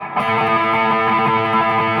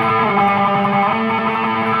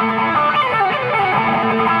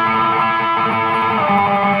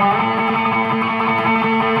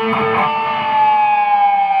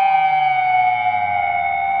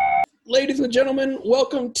gentlemen,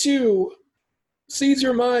 welcome to Seize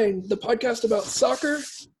Your Mind, the podcast about soccer,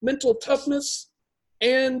 mental toughness,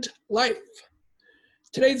 and life.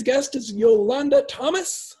 Today's guest is Yolanda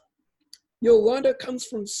Thomas. Yolanda comes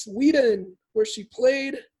from Sweden, where she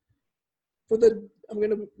played for the, I'm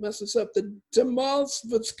going to mess this up, the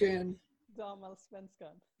Damallsvenskan.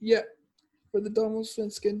 Yeah, for the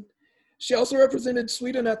Damallsvenskan. She also represented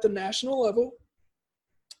Sweden at the national level.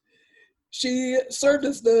 She served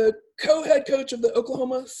as the co-head coach of the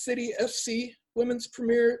Oklahoma City FC Women's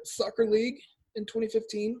Premier Soccer League in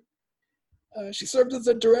 2015. She served as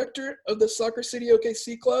the director of the Soccer City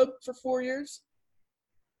OKC Club for 4 years.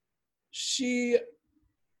 She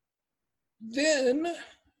then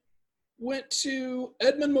went to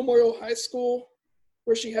Edmond Memorial High School,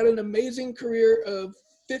 where she had an amazing career of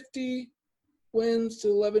 50 wins to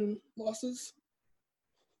 11 losses.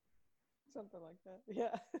 Something like that,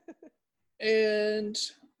 yeah. And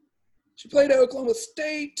she played at Oklahoma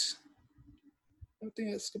State. I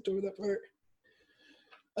think I skipped over that part.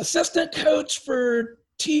 Assistant coach for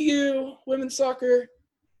TU women's soccer,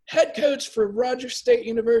 head coach for Rogers State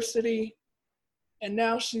University, and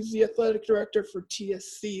now she's the athletic director for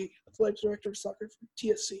TSC, athletic director of soccer for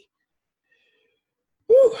TSC.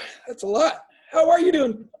 Whew, that's a lot. How are you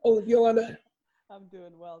doing, Yolanda? I'm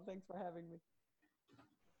doing well. Thanks for having me.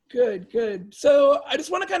 Good. So I just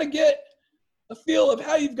want to kind of get a feel of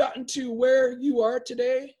how you've gotten to where you are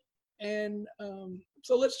today. And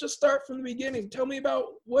so let's just start from the beginning. Tell me about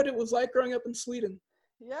what it was like growing up in Sweden.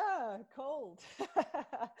 Yeah, cold.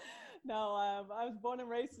 No, I was born and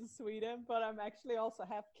raised in Sweden, but I'm actually also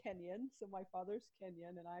half Kenyan. So my father's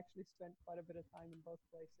Kenyan, and I actually spent quite a bit of time in both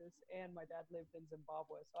places. And my dad lived in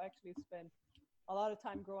Zimbabwe. So I actually spent a lot of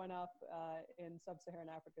time growing up in sub-Saharan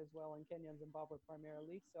Africa as well, in Kenya and Zimbabwe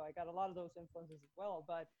primarily. So I got a lot of those influences as well.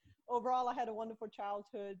 But overall, I had a wonderful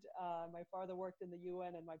childhood. My father worked in the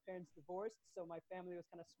UN and my parents divorced. So my family was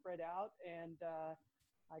kind of spread out, and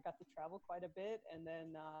I got to travel quite a bit. And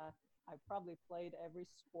then I probably played every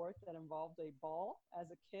sport that involved a ball as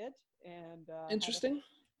a kid. And Interesting.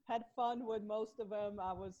 Had fun with most of them.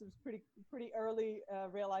 It was pretty early,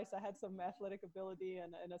 realized I had some athletic ability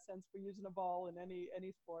and a sense for using a ball in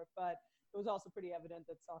any sport, but it was also pretty evident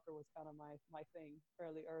that soccer was kind of my thing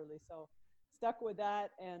fairly early. So stuck with that.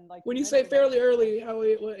 And like, when you say fairly early,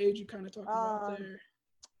 what age you kind of talking about there?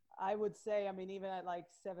 I would say, I mean, even at like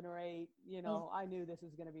 7 or 8, I knew this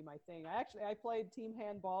was going to be my thing. I played team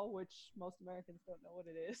handball, which most Americans don't know what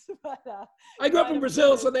it is. But I grew up in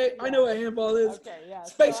Brazil, so I know what handball is. Okay, yeah.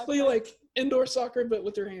 It's basically like indoor soccer, but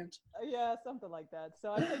with your hands. Yeah, something like that.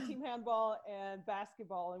 So I played team handball and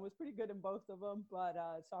basketball and was pretty good in both of them, but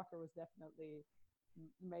soccer was definitely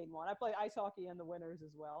main one. I played ice hockey in the winters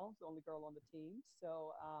as well, the only girl on the team.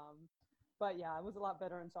 So, but yeah, I was a lot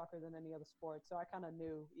better in soccer than any other sport. So I kind of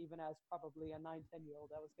knew, even as probably a 9-10-year-old,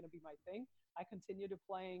 that was going to be my thing. I continued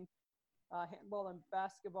playing handball and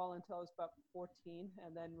basketball until I was about 14,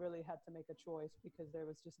 and then really had to make a choice because there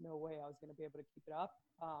was just no way I was going to be able to keep it up.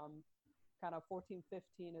 Kind of 14,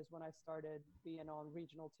 15 is when I started being on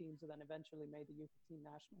regional teams, and then eventually made the U15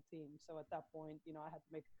 national team. So at that point, I had to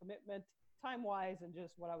make a commitment time-wise and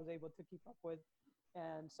just what I was able to keep up with.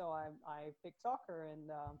 And so I picked soccer and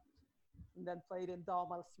then played in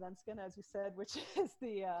Damallsvenskan, as you said, which is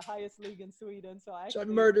the highest league in Sweden. So I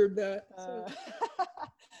murdered that.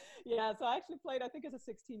 Yeah, so I actually played, I think as a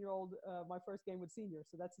 16-year-old, my first game with seniors.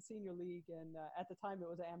 So that's a senior league. And at the time it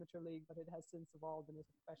was an amateur league, but it has since evolved and is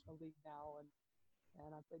a professional league now.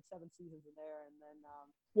 And I played 7 seasons in there. And then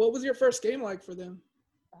what was your first game like for them?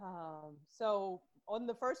 So on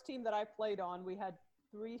the first team that I played on, we had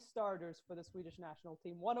 3 starters for the Swedish national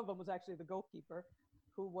team. One of them was actually the goalkeeper,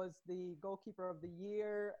 who was the goalkeeper of the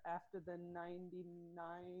year after the 99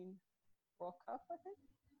 World Cup, I think.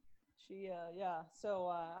 She, yeah. So,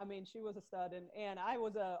 I mean, she was a stud. And I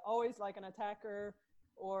was always like an attacker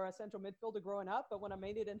or a central midfielder growing up. But when I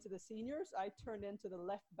made it into the seniors, I turned into the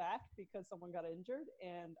left back because someone got injured.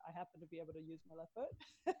 And I happened to be able to use my left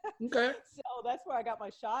foot. Okay. So that's where I got my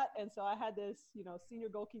shot. And so I had this, senior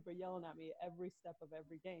goalkeeper yelling at me every step of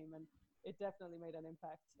every game. And it definitely made an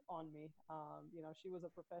impact on me. She was a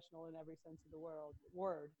professional in every sense of the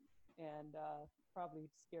word, and probably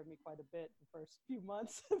scared me quite a bit the first few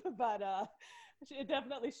months. But it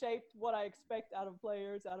definitely shaped what I expect out of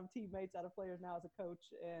players, out of teammates, out of players now as a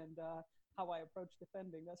coach, and how I approach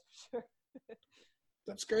defending. That's for sure.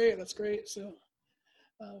 That's great. So,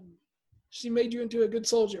 she made you into a good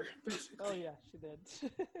soldier, basically. Oh yeah, she did.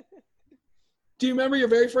 Do you remember your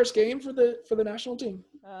very first game for the national team?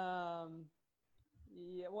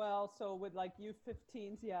 Yeah, well, so with like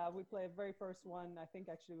U15s, yeah, we played very first one. I think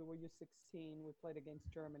actually we were U16. We played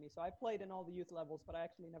against Germany. So I played in all the youth levels, but I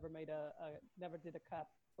actually never made never did a cup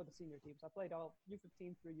for the senior teams. I played all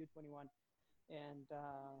U15 through U21, and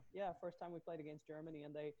yeah, first time we played against Germany,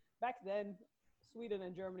 and they back then Sweden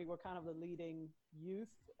and Germany were kind of the leading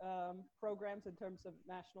youth programs in terms of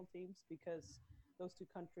national teams because those two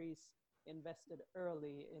countries invested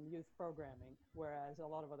early in youth programming, whereas a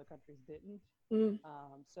lot of other countries didn't. Mm.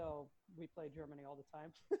 So we played Germany all the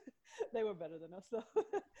time. They were better than us, though.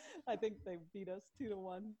 I think they beat us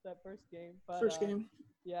 2-1 that first game. But First game.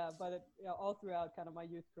 yeah, but all throughout kind of my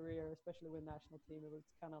youth career, especially with national team, it was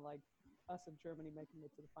kind of like us and Germany making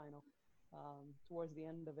it to the final towards the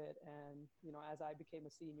end of it. And as I became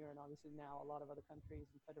a senior, and obviously now a lot of other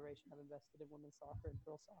countries and federation have invested in women's soccer and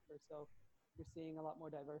girls soccer, so you're seeing a lot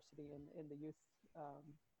more diversity in the youth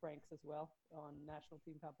ranks as well on national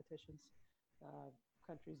team competitions.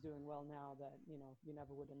 Countries doing well now that you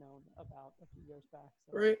never would have known about a few years back.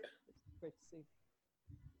 So Right. it's great to see.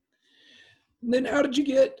 And then how did you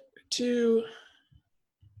get to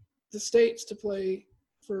the States to play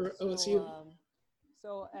for OSU?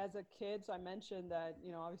 So as a kid, so I mentioned that,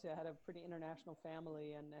 obviously I had a pretty international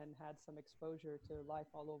family and had some exposure to life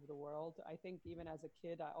all over the world. I think even as a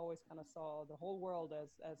kid, I always kind of saw the whole world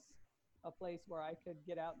as a place where I could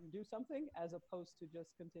get out and do something as opposed to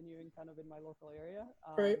just continuing kind of in my local area.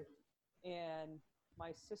 Right. And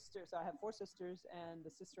my sister, so I have 4 sisters, and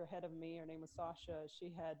the sister ahead of me, her name was Sasha,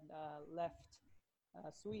 she had left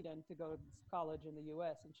Sweden to go to college in the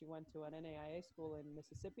U.S. and she went to an NAIA school in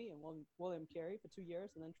Mississippi in William Carey for 2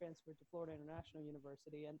 years and then transferred to Florida International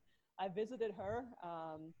University. And I visited her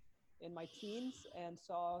in my teens and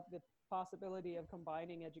saw the possibility of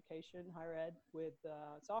combining education, higher ed, with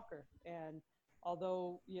soccer. And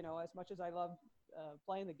although, as much as I loved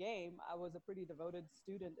playing the game, I was a pretty devoted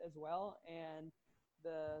student as well. And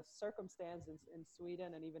the circumstances in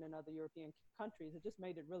Sweden and even in other European countries, it just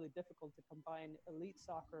made it really difficult to combine elite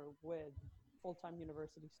soccer with full-time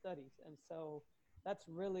university studies. And so that's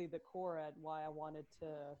really the core at why I wanted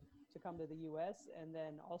to come to the US, and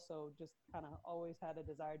then also just kind of always had a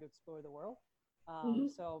desire to explore the world.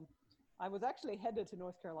 So I was actually headed to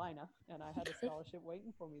North Carolina and I had a scholarship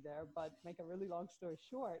waiting for me there, but make a really long story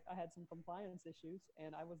short, I had some compliance issues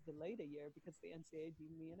and I was delayed a year because the NCAA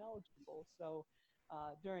deemed me ineligible. So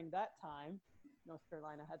during that time, North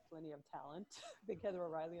Carolina had plenty of talent. I think Heather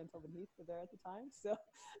O'Reilly and Tobin Heath were there at the time. So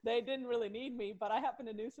they didn't really need me, but I happened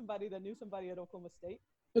to knew somebody that knew somebody at Oklahoma State.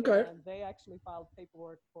 Okay. And they actually filed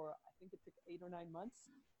paperwork for, I think it took 8 or 9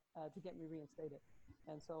 months to get me reinstated.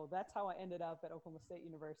 And so that's how I ended up at Oklahoma State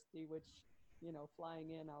University, which, flying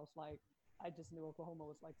in, I was like, I just knew Oklahoma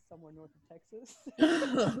was like somewhere north of Texas.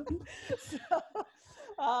 So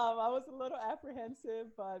I was a little apprehensive,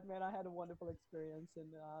 but man, I had a wonderful experience, and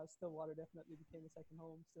Stillwater definitely became a second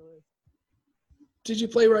home, still is. Did you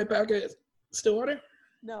play right back at Stillwater?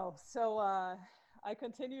 No. So I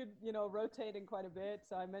continued, rotating quite a bit.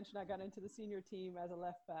 So I mentioned I got into the senior team as a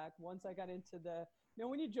left back. Once I got into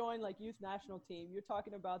when you join like youth national team, you're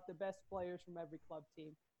talking about the best players from every club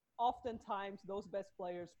team. Oftentimes, those best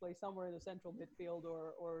players play somewhere in the central midfield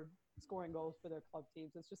or scoring goals for their club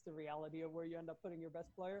teams. It's just the reality of where you end up putting your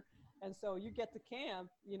best player. And so you get to camp,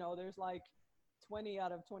 there's like 20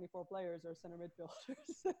 out of 24 players are center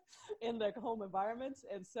midfielders in their home environments.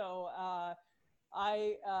 And so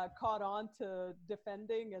I caught on to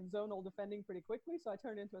defending and zonal defending pretty quickly. So I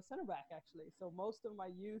turned into a center back, actually. So most of my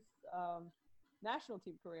youth national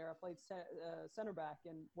team career, I played center back.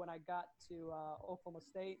 And when I got to Oklahoma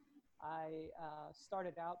State, I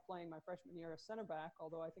started out playing my freshman year as center back,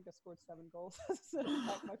 although I think I scored 7 goals as a center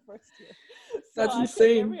back my first year. So That's I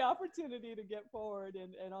insane. took every opportunity to get forward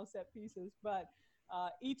and on set pieces. But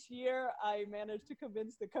each year I managed to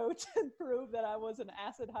convince the coach and prove that I was an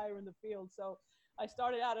asset higher in the field. So I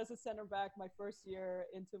started out as a center back my first year.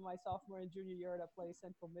 Into my sophomore and junior year, I played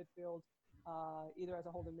central midfield, either as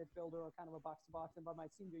a holding midfielder or kind of a box-to-box. And by my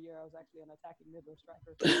senior year, I was actually an attacking middle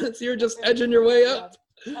striker. So you're just edging your way up.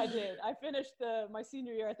 I did. I finished my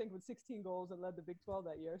senior year, I think, with 16 goals and led the Big 12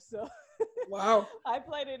 that year. So wow. I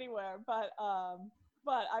played anywhere. But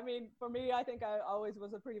I mean, for me, I think I always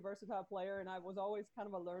was a pretty versatile player, and I was always kind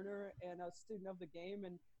of a learner and a student of the game.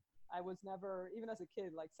 And I was never, even as a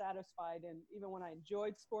kid, like satisfied. And even when I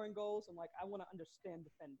enjoyed scoring goals, I'm like, I want to understand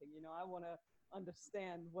defending. I want to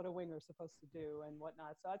understand what a winger is supposed to do and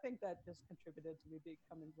whatnot. So I think that just contributed to me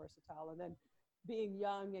becoming versatile. And then being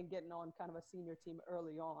young and getting on kind of a senior team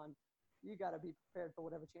early on, you got to be prepared for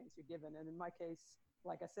whatever chance you're given. And in my case,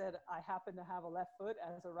 like I said, I happened to have a left foot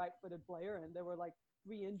as a right-footed player, and there were like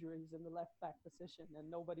 3 injuries in the left back position, and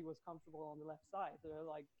nobody was comfortable on the left side. They're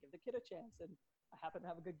like, give the kid a chance, and I happened to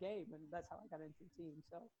have a good game, and that's how I got into the team.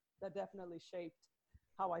 So that definitely shaped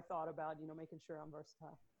how I thought about, making sure I'm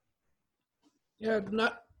versatile. Yeah,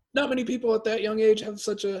 not many people at that young age have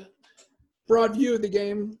such a broad view of the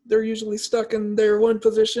game. They're usually stuck in their one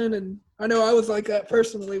position, and I know I was like that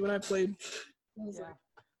personally when I played. Yeah.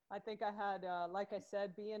 I think I had, like I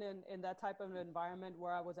said, being in that type of environment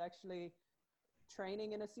where I was actually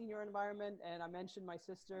training in a senior environment, and I mentioned my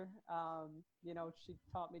sister, she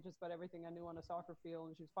taught me just about everything I knew on a soccer field,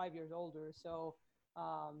 and she's 5 years older. So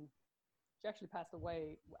she actually passed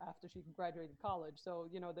away after she graduated college. So,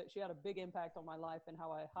 that she had a big impact on my life and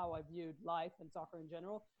how I viewed life and soccer in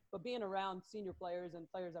general. But being around senior players and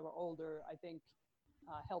players that were older, I think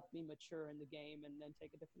helped me mature in the game and then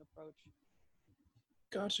take a different approach.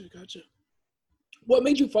 Gotcha. What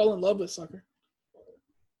made you fall in love with soccer?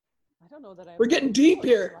 I don't know that We're getting deep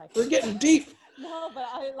here. We're getting deep. No, but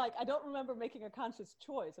I don't remember making a conscious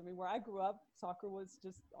choice. I mean, where I grew up, soccer was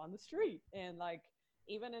just on the street, and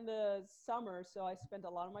even in the summer. So I spent a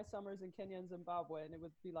lot of my summers in Kenya and Zimbabwe, and it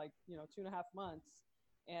would be 2.5 months.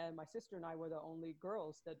 And my sister and I were the only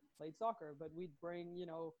girls that played soccer, but we'd bring,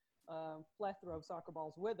 plethora of soccer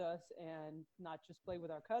balls with us, and not just play with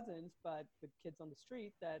our cousins, but with kids on the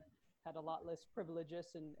street that had a lot less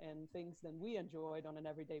privileges and things than we enjoyed on an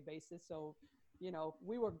everyday basis. So,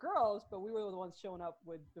 we were girls, but we were the ones showing up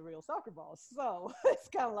with the real soccer balls. So it's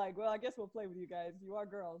kind of like, well, I guess we'll play with you guys. You are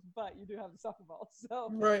girls, but you do have the soccer balls. So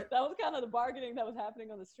right. That was kind of the bargaining that was happening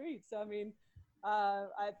on the street. So, I mean, that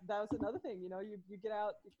was another thing, you get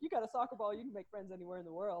out, if you got a soccer ball, you can make friends anywhere in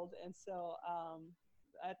the world. And so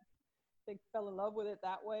I think fell in love with it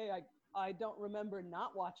that way. I don't remember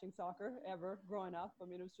not watching soccer ever growing up. I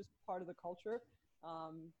mean, it was just part of the culture.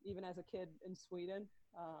 Even as a kid in Sweden,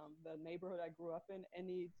 the neighborhood I grew up in,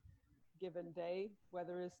 any given day,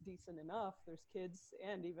 weather is decent enough, there's kids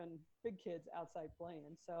and even big kids outside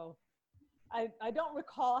playing. So I don't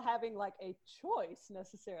recall having a choice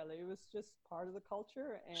necessarily. It was just part of the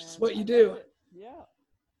culture, and just what you do. Yeah.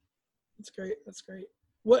 That's great.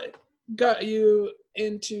 What got you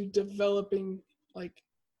into developing,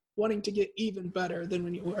 wanting to get even better than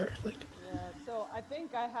when you were? Yeah, so I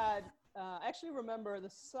think I had, actually remember the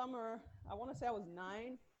summer, I want to say I was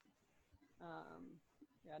 9.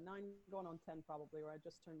 9 going on 10 probably, or I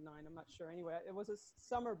just turned 9. I'm not sure. Anyway, it was a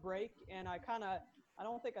summer break, and I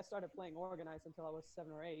don't think I started playing organized until I was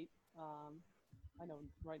 7 or 8. I know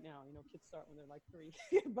right now, kids start when they're 3.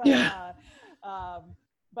 But, yeah.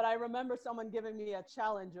 But I remember someone giving me a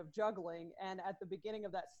challenge of juggling, and at the beginning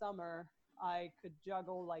of that summer, I could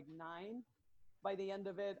juggle 9. By the end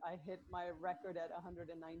of it, I hit my record at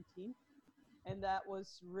 119. And that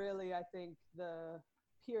was really, I think, the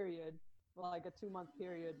period, a 2-month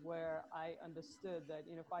period, where I understood that,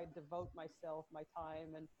 if I devote myself, my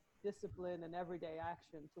time and discipline and everyday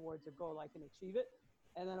action towards a goal, I can achieve it.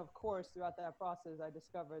 And then, of course, throughout that process, I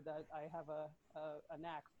discovered that I have a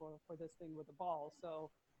knack for this thing with the ball. So,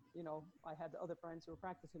 I had other friends who were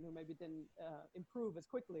practicing who maybe didn't improve as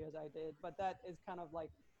quickly as I did. But that is kind of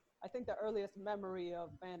I think the earliest memory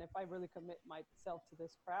of, man, if I really commit myself to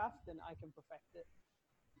this craft, then I can perfect it.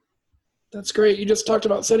 That's great. You just talked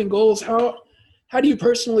about setting goals. How do you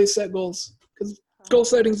personally set goals? Because goal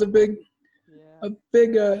setting is a big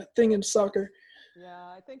thing in soccer. Yeah,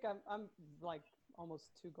 I think I'm almost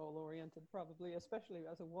too goal oriented, probably, especially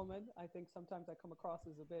as a woman. I think sometimes I come across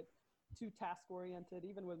as a bit too task oriented,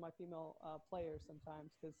 even with my female players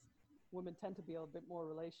sometimes, because women tend to be a bit more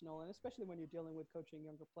relational, and especially when you're dealing with coaching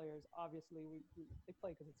younger players, obviously they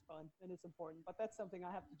play because it's fun and it's important. But that's something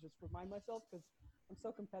I have to just remind myself, because I'm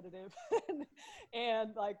so competitive,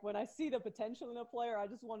 and when I see the potential in a player, I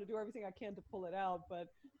just want to do everything I can to pull it out.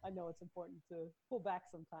 But I know it's important to pull back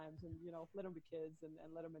sometimes, and let them be kids and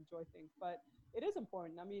let them enjoy things. But it is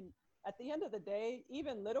important. I mean, at the end of the day,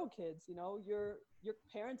 even little kids, your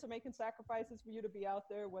parents are making sacrifices for you to be out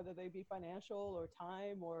there, whether they be financial or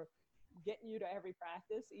time or getting you to every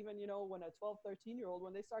practice. Even, when a 12, 13-year-old,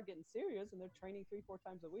 when they start getting serious and they're training 3-4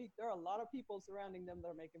 times a week, there are a lot of people surrounding them that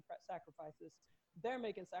are making sacrifices. They're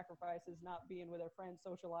making sacrifices, not being with their friends,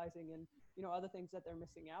 socializing, and, other things that they're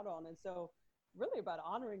missing out on. And so really about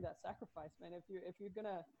honoring that sacrifice, man. If you're going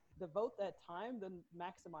to devote that time, then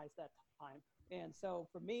maximize that time. And so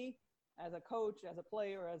for me, as a coach, as a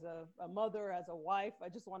player, as a mother, as a wife, I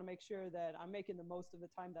just want to make sure that I'm making the most of the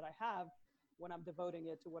time that I have when I'm devoting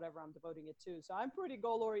it to whatever I'm devoting it to. So I'm pretty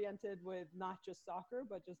goal oriented with not just soccer,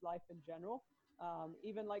 but just life in general.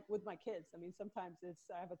 even like with my kids. I mean, sometimes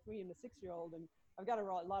I have a 3 and a 6-year-old, and I've got a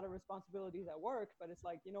lot of responsibilities at work, but it's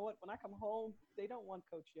like, you know what, when I come home, they don't want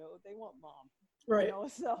Coach Yo, they want mom. Right. You know,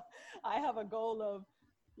 so I have a goal of,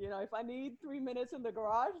 you know, if I need 3 minutes in the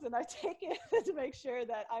garage, then I take it to make sure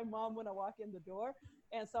that I'm mom when I walk in the door.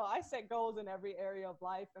 And so I set goals in every area of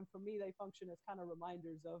life. And for me, they function as kind of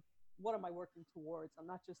reminders of what am I working towards? I'm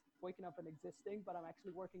not just waking up and existing, but I'm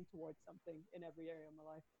actually working towards something in every area of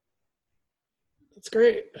my life. That's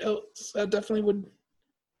great. That definitely would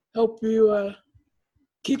help you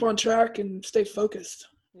keep on track and stay focused.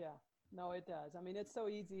 Yeah, no, it does. I mean, it's so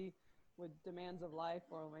easy with demands of life,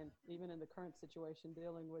 or when even in the current situation,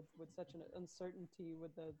 dealing with such an uncertainty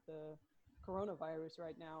with the coronavirus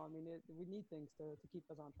right now. I mean, we need things to keep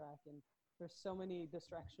us on track. And there's so many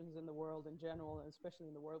distractions in the world in general, and especially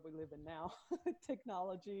in the world we live in now,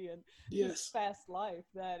 technology and just fast life,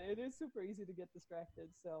 that it is super easy to get distracted.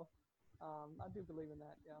 So I do believe in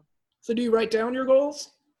that, yeah. So do you write down your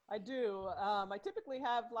goals? I do. I typically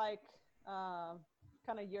have like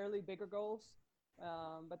kind of yearly bigger goals,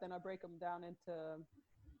 but then I break them down into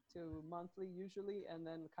monthly usually, and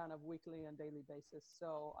then kind of weekly and daily basis.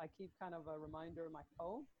 So I keep kind of a reminder in my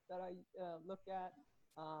phone that I look at,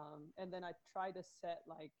 and then I try to set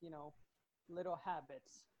like, you know, little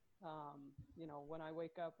habits. You know, when I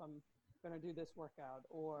wake up, I'm going to do this workout,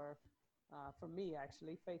 or for me,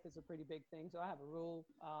 actually, faith is a pretty big thing. So I have a rule.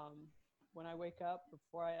 When I wake up,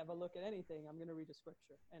 before I ever look at anything, I'm going to read a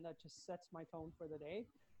scripture, and that just sets my tone for the day.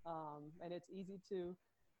 And it's easy to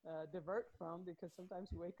divert from, because sometimes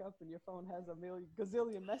you wake up and your phone has a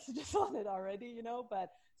gazillion messages on it already, you know. But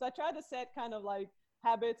so I try to set kind of like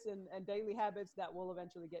habits and daily habits that will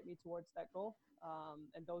eventually get me towards that goal.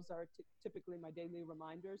 And those are typically my daily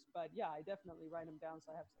reminders. But yeah, I definitely write them down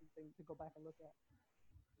so I have something to go back and look at.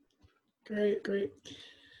 Great.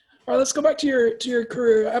 All right, let's go back to your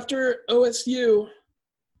career. After OSU,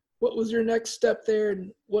 what was your next step there,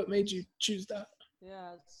 and what made you choose that?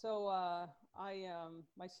 Yeah, so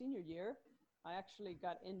my senior year, I actually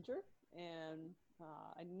got injured, and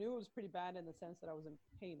I knew it was pretty bad in the sense that I was in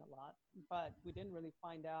pain a lot, but we didn't really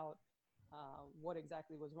find out what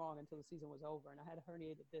exactly was wrong until the season was over, and I had a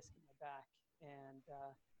herniated disc in my back. And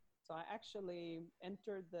so I actually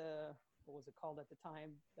entered what was it called at the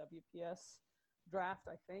time, WPS draft,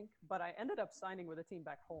 I think, but I ended up signing with a team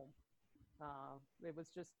back home. It was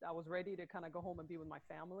just, I was ready to kind of go home and be with my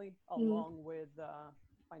family, along with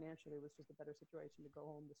financially, it was just a better situation to go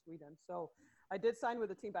home to Sweden. So I did sign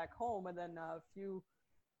with a team back home, and then a few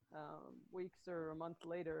weeks or a month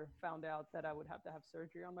later found out that I would have to have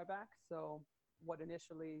surgery on my back. So what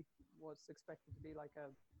initially was expected to be like a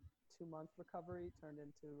 2-month recovery turned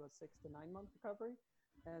into a 6 to 9 month recovery.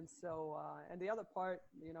 And so, and the other part,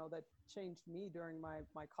 you know, that changed me during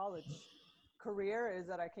my college career is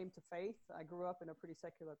that I came to faith. I grew up in a pretty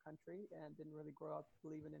secular country and didn't really grow up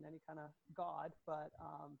believing in any kind of God, but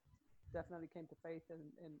definitely came to faith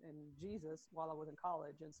in Jesus while I was in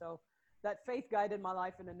college. And so that faith guided my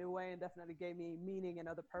life in a new way and definitely gave me meaning and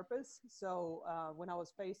other purpose. So when I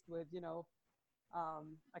was faced with, you know,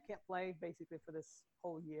 I can't play basically for this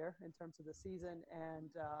whole year in terms of the season.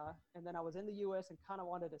 And then I was in the US and kind of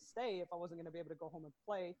wanted to stay if I wasn't going to be able to go home and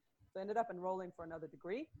play. So I ended up enrolling for another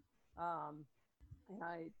degree. And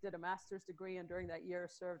I did a master's degree, and during that year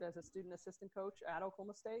served as a student assistant coach at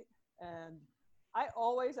Oklahoma State. And I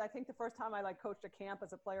think the first time I like coached a camp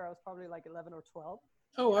as a player, I was probably like 11 or 12.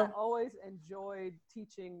 Oh, wow. I always enjoyed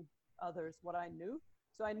teaching others what I knew.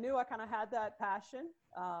 So I knew I kind of had that passion.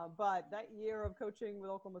 But that year of coaching with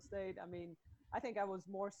Oklahoma State, I mean, I think I was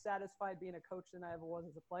more satisfied being a coach than I ever was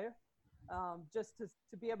as a player. Just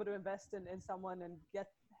to be able to invest in someone and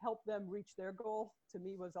help them reach their goal, to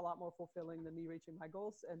me, was a lot more fulfilling than me reaching my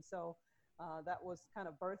goals. And so that was kind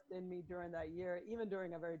of birthed in me during that year, even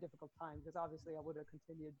during a very difficult time, because obviously I would have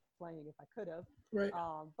continued playing if I could have. Right.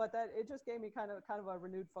 But that it just gave me kind of a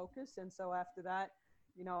renewed focus. And so after that,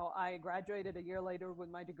 you know, I graduated a year later with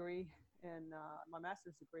my degree in my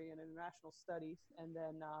master's degree in international studies, and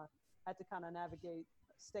then had to kind of navigate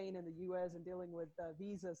staying in the U.S. and dealing with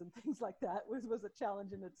visas and things like that, which was a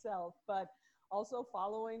challenge in itself. But also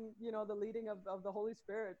following, you know, the leading of the Holy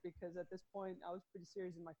Spirit, because at this point I was pretty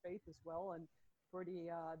serious in my faith as well, and pretty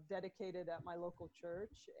dedicated at my local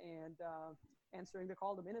church, and answering the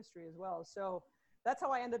call to ministry as well. So that's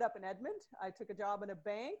how I ended up in Edmond. I took a job in a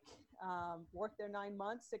bank, worked there 9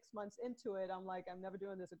 months. 6 months into it, I'm like, I'm never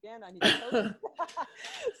doing this again. I need to coach.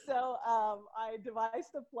 So I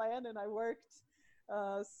devised a plan, and I worked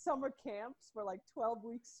summer camps for like 12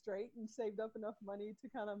 weeks straight and saved up enough money to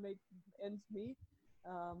kind of make ends meet.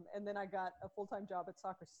 And then I got a full-time job at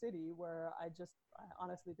Soccer City where I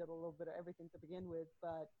honestly did a little bit of everything to begin with,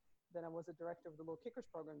 but then I was a director of the Little Kickers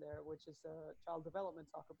program there, which is a child development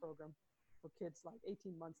soccer program for kids like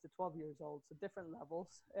 18 months to 12 years old, so different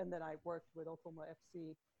levels. And then I worked with Oklahoma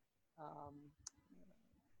FC um,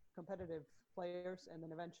 competitive players, and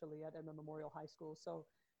then eventually at Edmond Memorial High School. So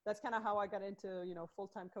that's kind of how I got into,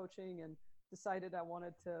 full-time coaching, and decided I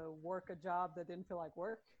wanted to work a job that didn't feel like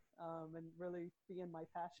work, and really be in my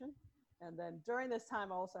passion. And then during this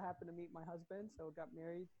time, I also happened to meet my husband, so got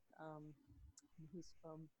married. He's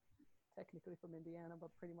technically from Indiana, but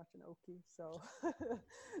pretty much an Okie. So,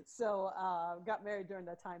 got married during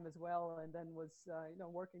that time as well, and then was,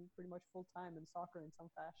 working pretty much full time in soccer in some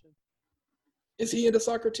fashion. Is he into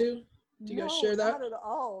soccer too? Do you guys share that? Not at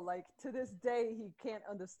all. Like, to this day, he can't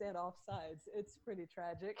understand offsides. It's pretty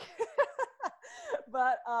tragic.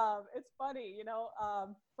 But it's funny,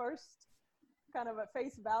 first, kind of at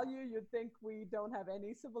face value, you'd think we don't have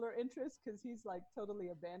any similar interests, because he's like totally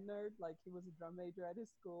a band nerd. Like, he was a drum major at his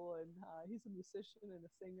school, and he's a musician and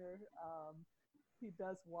a singer. He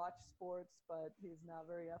does watch sports, but he's not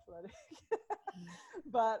very athletic.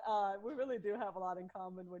 But we really do have a lot in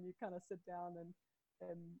common when you kind of sit down and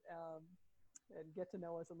get to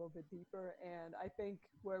know us a little bit deeper. And I think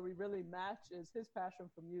where we really match is his passion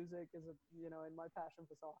for music and my passion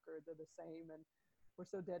for soccer. They're the same, and we're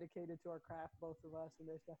so dedicated to our craft, both of us, and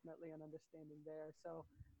there's definitely an understanding there. So,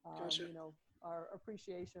 Gotcha. Our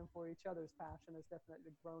appreciation for each other's passion has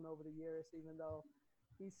definitely grown over the years, even though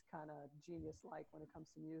he's kind of genius-like when it comes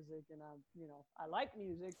to music, and I like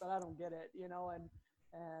music, but I don't get it,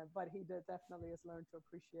 but he definitely has learned to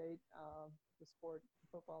appreciate the sport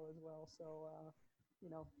football as well. So,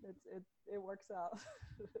 it works out.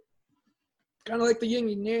 Kind of like the yin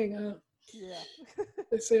and yang, huh? Yeah.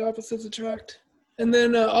 They say opposites attract. And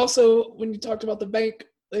then also, when you talked about the bank,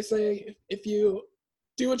 they say if you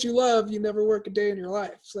do what you love, you never work a day in your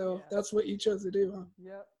life. So that's what you chose to do, huh?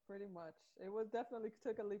 Yep, pretty much. It was definitely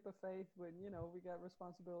took a leap of faith when, we got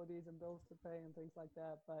responsibilities and bills to pay and things like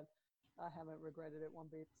that. But I haven't regretted it one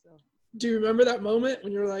bit. So. Do you remember that moment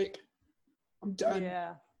when you're like, I'm done?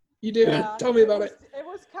 Yeah. You do? Yeah, tell me about it. It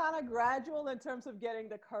was kind of gradual in terms of getting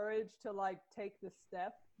the courage to like take the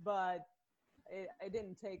step, but it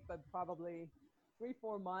didn't take but probably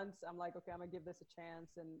 3-4 months. I'm like, okay, I'm gonna give this a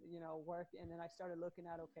chance, and work. And then I started looking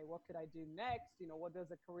at, okay, what could I do next? What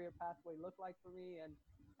does a career pathway look like for me? And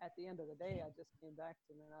at the end of the day, I just came back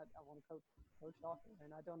to, man, I want to coach soccer,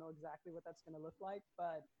 and I don't know exactly what that's gonna look like,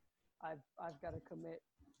 but I've got to commit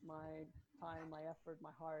my time, my effort,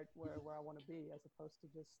 my heart where I want to be, as opposed to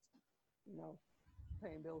just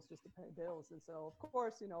paying bills just to pay bills. And so, of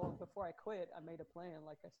course, before I quit, I made a plan,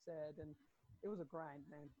 like I said, and it was a grind,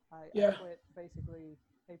 man. I quit basically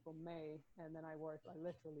April, May, and then I worked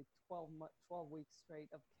literally 12 weeks straight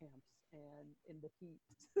of camps and in the heat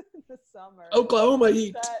in the summer. Oklahoma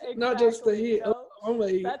heat, exactly, not just the heat. Oklahoma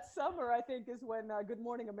heat. That summer, I think, is when Good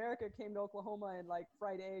Morning America came to Oklahoma and like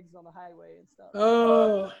fried eggs on the highway and stuff.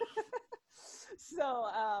 Oh. So,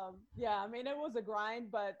 I mean, it was a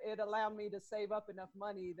grind, but it allowed me to save up enough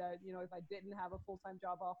money that, if I didn't have a full-time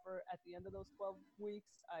job offer at the end of those 12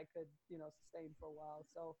 weeks, I could, sustain for a while.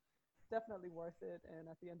 So definitely worth it. And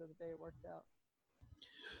at the end of the day, it worked out.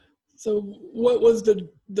 So what was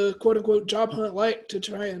the quote unquote job hunt like to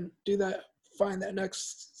try and do that, find that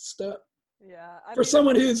next step? Yeah. For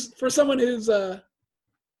someone who's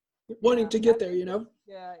wanting to get there,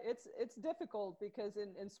 Yeah, it's difficult because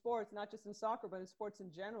in sports, not just in soccer, but in sports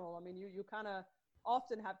in general, I mean, you kind of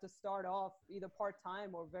often have to start off either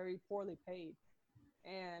part-time or very poorly paid.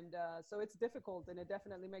 And so it's difficult, and it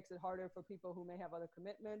definitely makes it harder for people who may have other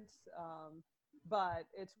commitments. But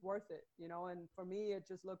it's worth it, and for me, it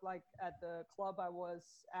just looked like at the club I was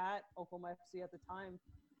at, Oklahoma FC at the time,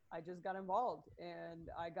 I just got involved and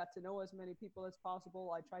I got to know as many people as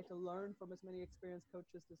possible. I tried to learn from as many experienced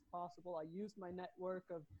coaches as possible. I used my network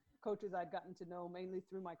of coaches I'd gotten to know mainly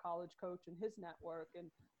through my college coach and his network.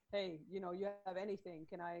 And hey, you have anything?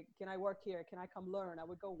 Can I work here? Can I come learn? I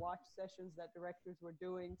would go watch sessions that directors were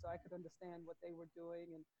doing so I could understand what they were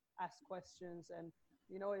doing and ask questions. And,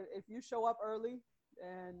 if you show up early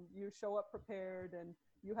and you show up prepared and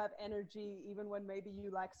you have energy, even when maybe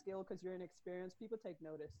you lack skill because you're inexperienced, people take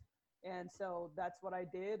notice. And so that's what I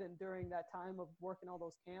did. And during that time of working all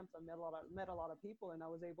those camps, I met a lot of people, and I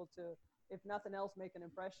was able to, if nothing else, make an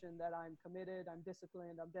impression that I'm committed, I'm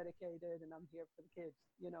disciplined, I'm dedicated, and I'm here for the kids,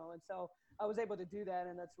 And so I was able to do that,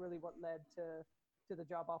 and that's really what led to the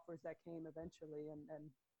job offers that came eventually,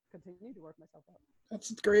 and continue to work myself up.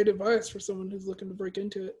 That's great advice for someone who's looking to break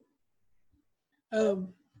into it.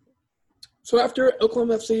 So after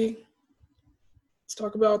Oklahoma FC, let's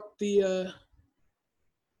talk about the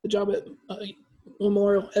job at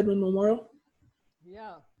Edmond Memorial,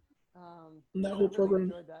 Yeah. and that Man, whole I really program.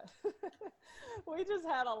 enjoyed that. We just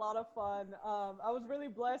had a lot of fun. I was really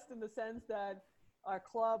blessed in the sense that our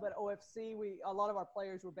club at OFC, a lot of our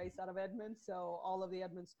players were based out of Edmond, so all of the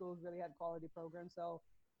Edmond schools really had quality programs. So,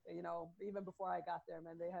 even before I got there,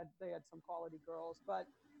 man, they had some quality girls. But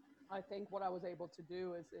I think what I was able to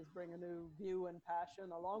do is bring a new view and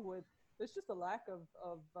passion, along with there's just a lack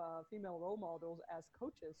of female role models as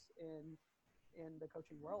coaches in the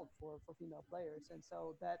coaching world for female players. And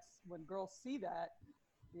so that's when girls see that,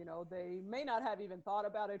 they may not have even thought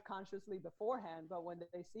about it consciously beforehand, but when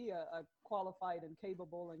they see a qualified and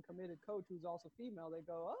capable and committed coach who's also female, they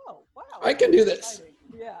go, oh, wow, I that's can do really this. exciting.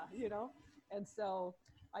 Yeah, and so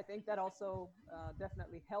I think that also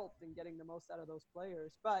definitely helped in getting the most out of those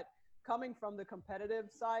players. But coming from the competitive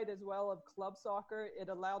side as well of club soccer, it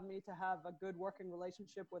allowed me to have a good working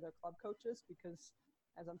relationship with our club coaches because,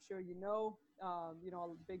 as I'm sure a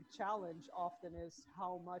big challenge often is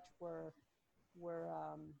how much we're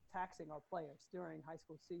taxing our players during high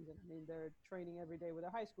school season. I mean, they're training every day with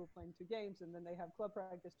their high school, playing 2 games, and then they have club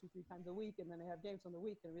practice 2-3 times a week, and then they have games on the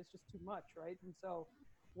weekend. It's just too much, right? And so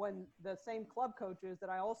when the same club coaches that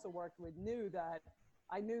I also worked with knew that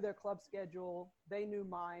I knew their club schedule, they knew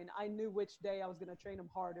mine, I knew which day I was going to train them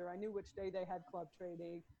harder, I knew which day they had club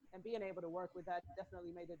training, and being able to work with that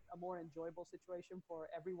definitely made it a more enjoyable situation for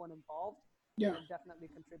everyone involved, Yeah. and definitely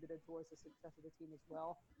contributed towards the success of the team as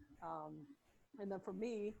well. And then for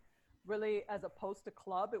me, really, as opposed to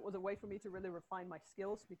club, it was a way for me to really refine my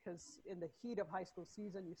skills because in the heat of high school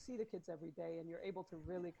season, you see the kids every day and you're able to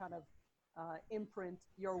really kind of imprint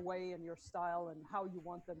your way and your style and how you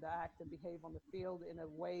want them to act and behave on the field in a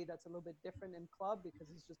way that's a little bit different in club because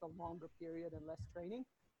it's just a longer period and less training.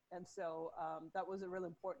 And so that was a real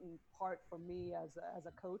important part for me as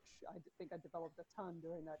a coach. I think I developed a ton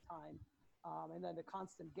during that time. And then the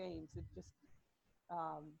constant games, it just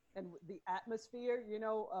and the atmosphere,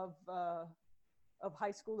 of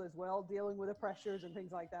high school as well, dealing with the pressures and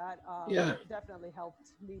things like that, Yeah. definitely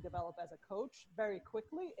helped me develop as a coach very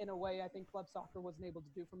quickly in a way I think club soccer wasn't able to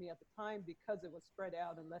do for me at the time because it was spread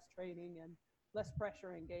out and less training and less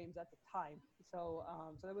pressure in games at the time. So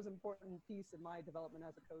that was an important piece in my development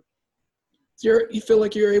as a coach. So you feel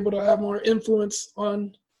like you're able to have more influence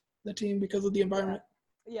on the team because of the environment?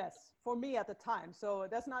 Yeah. Yes, for me at the time. So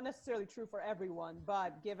that's not necessarily true for everyone,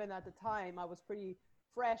 but given at the time I was pretty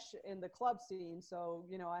fresh in the club scene. So,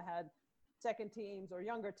 I had second teams or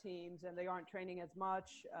younger teams and they aren't training as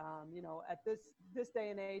much. At this day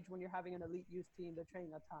and age, when you're having an elite youth team, they're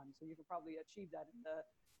training a ton. So you can probably achieve that in the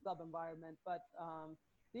club environment. But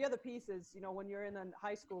the other piece is, when you're in a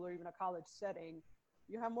high school or even a college setting,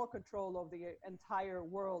 you have more control of the entire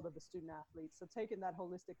world of the student athletes. So taking that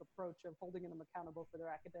holistic approach of holding them accountable for their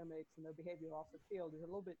academics and their behavior off the field is a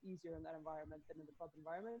little bit easier in that environment than in the club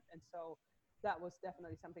environment. And so that was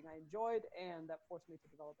definitely something I enjoyed and that forced me to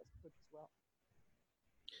develop as a coach as well.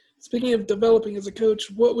 Speaking of developing as a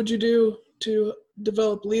coach, what would you do to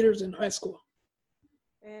develop leaders in high school?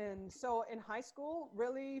 And so in high school,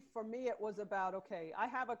 really for me, it was about, okay, I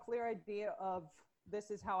have a clear idea of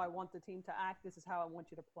this is how I want the team to act. This is how I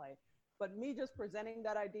want you to play. But me just presenting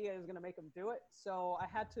that idea is going to make them do it. So I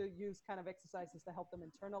had to use kind of exercises to help them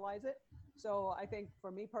internalize it. So I think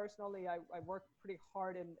for me personally, I worked pretty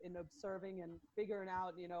hard in observing and figuring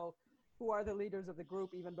out, who are the leaders of the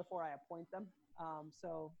group even before I appoint them.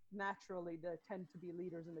 So naturally, there tend to be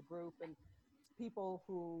leaders in the group and people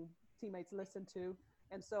who teammates listen to.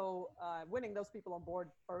 And so winning those people on board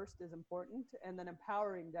first is important, and then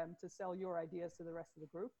empowering them to sell your ideas to the rest of the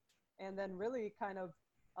group. And then really kind of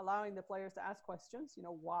allowing the players to ask questions,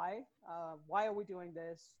 why are we doing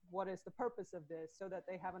this? What is the purpose of this? So that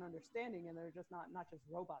they have an understanding and they're just not just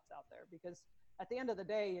robots out there. Because at the end of the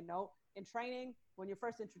day, in training, when you're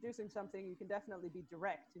first introducing something, you can definitely be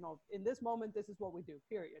direct. In this moment, this is what we do,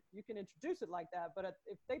 period. You can introduce it like that, but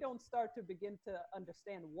if they don't start to begin to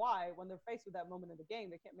understand why, when they're faced with that moment in the game,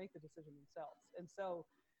 they can't make the decision themselves. And so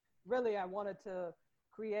really, I wanted to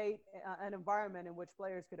create an environment in which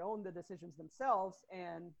players could own the decisions themselves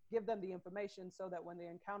and give them the information so that when they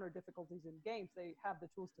encounter difficulties in games, they have the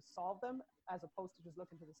tools to solve them as opposed to just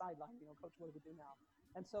looking to the sideline, coach, what do we do now?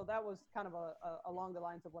 And so that was kind of along the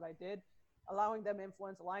lines of what I did, allowing them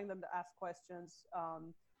influence, allowing them to ask questions,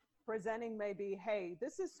 presenting maybe, hey,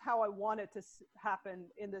 this is how I want it to happen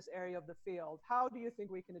in this area of the field. How do you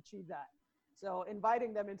think we can achieve that? So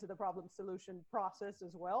inviting them into the problem solution process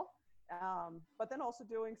as well. But then also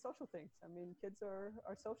doing social things. I mean, kids are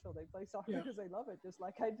social. They play soccer because they love it, just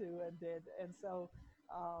like I do and did. And so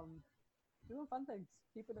doing fun things,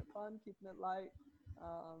 keeping it fun, keeping it light,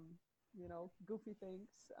 um, goofy things.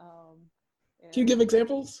 Can you give And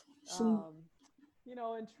examples?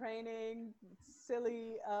 in training,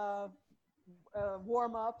 silly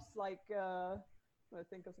warm-ups like I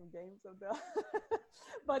think of some games of the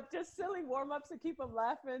but just silly warm-ups to keep them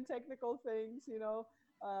laughing, technical things.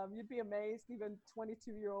 You'd be amazed, even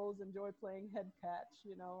 22-year-olds enjoy playing head catch.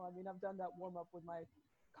 I mean, I've done that warm-up with my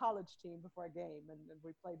college team before a game, and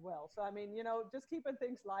we played well. So I mean, just keeping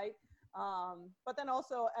things light. But then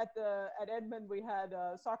also at Edmond, we had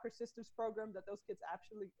a Soccer Sisters program that those kids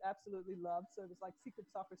absolutely loved. So it was like Secret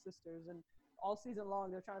Soccer Sisters, and all season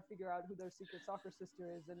long they're trying to figure out who their secret soccer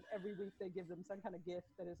sister is, and every week they give them some kind of gift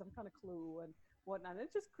that is some kind of clue and whatnot. And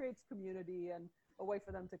it just creates community and a way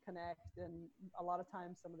for them to connect, and a lot of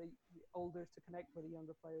times some of the olders to connect with the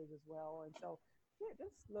younger players as well. And so yeah,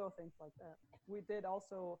 just little things like that. We did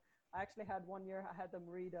also, I actually had one year I had them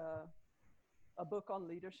read a book on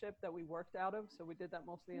leadership that we worked out of. So we did that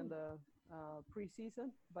mostly in the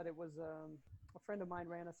preseason, but it was a friend of mine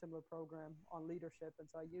ran a similar program on leadership. And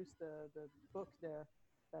so I used the book there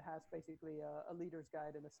that has basically a leader's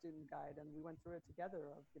guide and a student guide. And we went through it together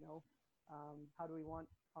of, how do we want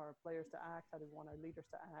our players to act? How do we want our leaders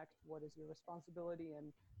to act? What is your responsibility?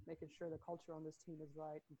 And making sure the culture on this team is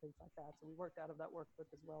right and things like that. So we worked out of that workbook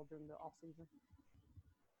as well during the off season.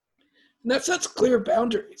 And that sets clear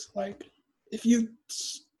boundaries. Like if you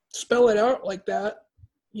spell it out like that,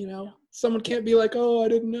 someone can't be like, oh, I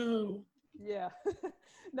didn't know. Yeah.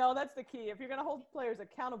 No, that's the key. If you're going to hold players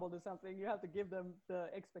accountable to something, you have to give them the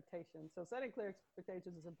expectations. So setting clear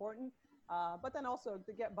expectations is important. But then also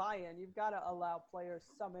to get buy-in, you've got to allow players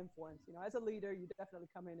some influence. As a leader, you definitely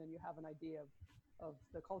come in and you have an idea of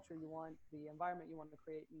the culture you want, the environment you want to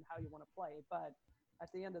create, and how you want to play. But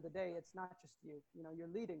at the end of the day, it's not just you. You're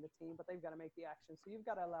leading the team, but they've got to make the action. So you've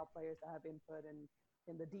got to allow players to have input in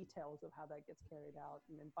the details of how that gets carried out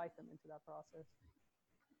and invite them into that process.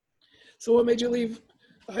 So what made you leave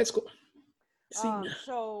high school?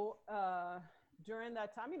 During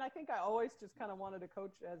that time, I think I always just kind of wanted to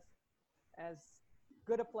coach as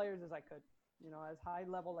good a players as I could, as high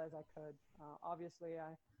level as I could. Obviously,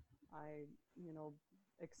 I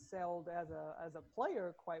excelled as a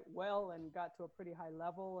player quite well and got to a pretty high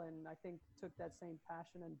level, and I think took that same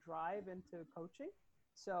passion and drive into coaching.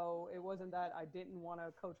 So it wasn't that I didn't want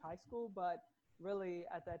to coach high school, but really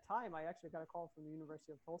at that time I actually got a call from the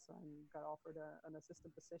University of Tulsa and got offered an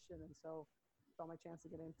assistant position, and so saw my chance to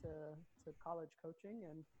get into college coaching.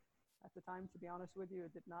 And at the time, to be honest with you,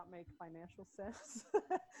 it did not make financial sense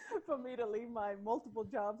for me to leave my multiple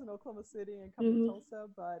jobs in Oklahoma City and come to Tulsa.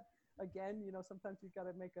 But again, sometimes you've got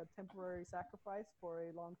to make a temporary sacrifice for a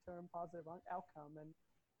long-term positive outcome. And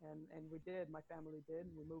we did, my family did.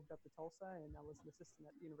 We moved up to Tulsa, and I was an assistant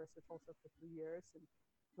at the University of Tulsa for 3 years and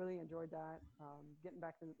really enjoyed that. Getting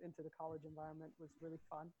back into the college environment was really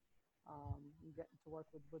fun. Getting to work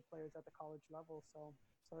with players at the college level. So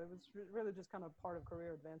it was really just kind of part of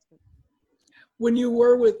career advancement. When you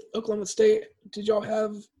were with Oklahoma State, did y'all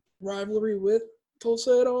have rivalry with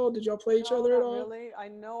Tulsa at all? Did y'all play each other at all? Really. I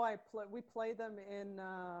know we played them in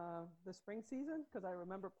the spring season because I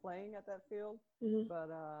remember playing at that field, but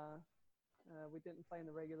we didn't play in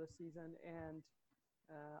the regular season. And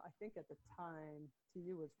I think at the time,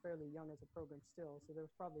 TU was fairly young as a program still, so there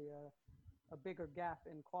was probably a bigger gap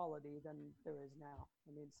in quality than there is now.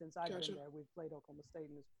 I mean, since I've been there, we've played Oklahoma State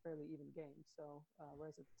and it's fairly even games. So,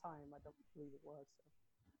 whereas at the time, I don't believe it was.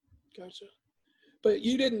 So. Gotcha. But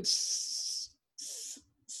you didn't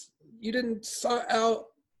sought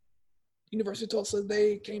out University of Tulsa.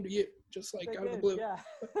 They came to you just like out of the blue. Yeah.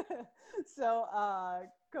 So,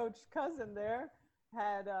 Coach Cousin there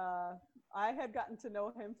had I had gotten to know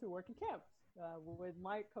him through working camps with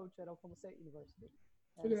my coach at Oklahoma State University.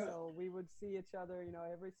 And so we would see each other,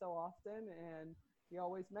 every so often. And he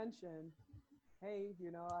always mentioned, hey,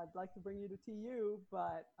 I'd like to bring you to TU,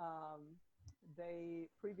 but they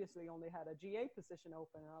previously only had a GA position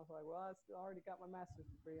open. And I was like, well, I already got my master's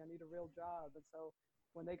degree. I need a real job. And so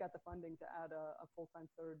when they got the funding to add a full-time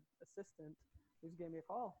third assistant, he just gave me a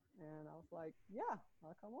call. And I was like, yeah,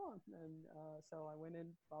 I'll come on. And so I went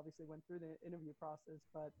through the interview process.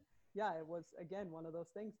 But yeah, it was, again, one of those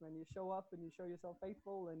things, man. You show up and you show yourself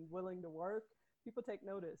faithful and willing to work, people take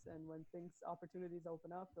notice. And when opportunities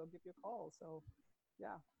open up, they'll give you a call. So,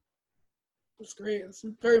 yeah. That's great. That's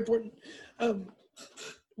very important.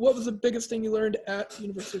 What was the biggest thing you learned at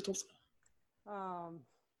University of Tulsa? I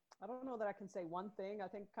don't know that I can say one thing. I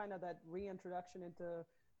think kind of that reintroduction into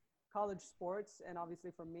college sports, and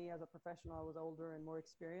obviously for me as a professional, I was older and more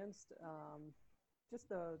experienced. Just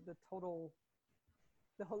the total,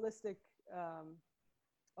 the holistic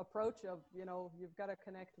approach of, you know, you've got to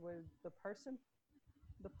connect with the person,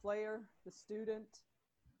 the player, the student,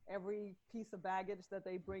 every piece of baggage that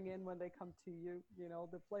they bring in when they come to you. You know,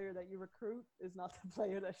 the player that you recruit is not the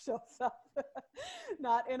player that shows up,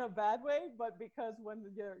 not in a bad way, but because when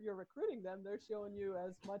you're recruiting them, they're showing you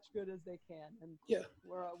as much good as they can. And Yeah.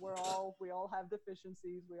 we all have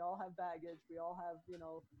deficiencies, we all have baggage, we all have, you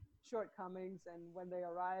know, shortcomings. And when they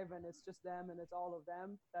arrive and it's just them and it's all of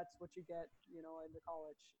them, that's what you get, you know, in the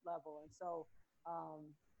college level. And so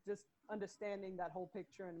just understanding that whole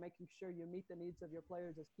picture and making sure you meet the needs of your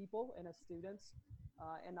players as people and as students,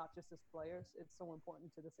 and not just as players, it's so important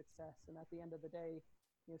to the success. And at the end of the day,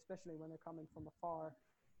 you know, especially when they're coming from afar,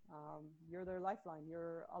 you're their lifeline.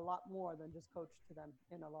 You're a lot more than just coach to them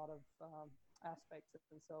in a lot of aspects.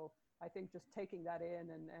 And so I think just taking that in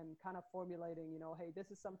and kind of formulating, you know, hey, this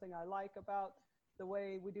is something I like about the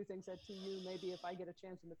way we do things at TU. Maybe if I get a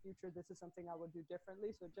chance in the future, this is something I would do differently.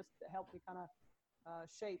 So just to help me kind of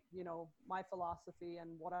shape, you know, my philosophy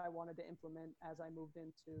and what I wanted to implement as I moved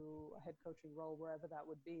into a head coaching role, wherever that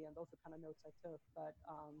would be. And those are kind of notes I took. But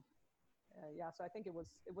yeah, so I think it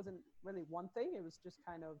wasn't really one thing. It was just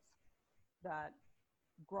kind of that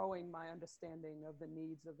growing my understanding of the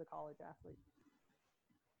needs of the college athlete.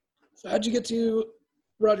 So how'd you get to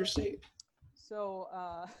Rogers State? So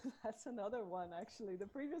that's another one, actually. The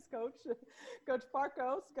previous coach, Coach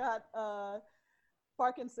Parkos, got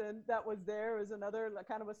Parkinson that was there, was another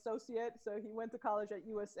kind of associate. So he went to college at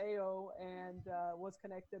USAO and was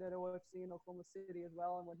connected at OFC in Oklahoma City as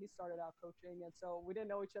well. And when he started out coaching, and so we didn't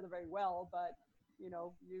know each other very well, but you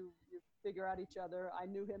know, you figure out each other. I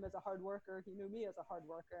knew him as a hard worker. He knew me as a hard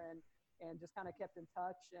worker, and just kind of kept in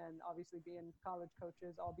touch. And obviously being college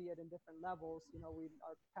coaches, albeit in different levels, you know,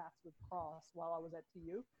 our paths would cross while I was at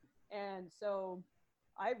TU. And so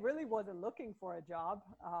I really wasn't looking for a job.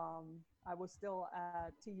 I was still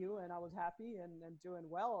at TU and I was happy and doing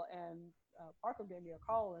well. And Parker gave me a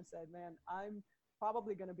call and said, man, I'm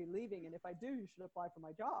probably going to be leaving. And if I do, you should apply for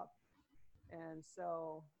my job. And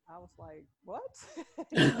so I was like, what?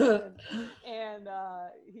 and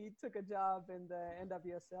he took a job in the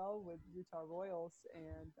NWSL with Utah Royals,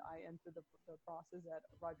 and I entered the process at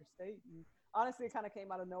Rogers State. And honestly, it kind of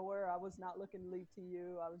came out of nowhere. I was not looking to leave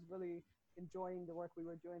TU. I was really enjoying the work we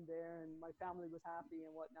were doing there, and my family was happy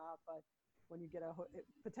and whatnot. But when you get a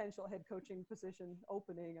potential head coaching position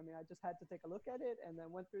opening, I mean, I just had to take a look at it and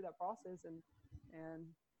then went through that process. And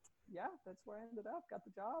yeah, that's where I ended up, got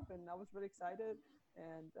the job, and I was really excited.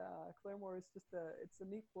 And Claremore is it's a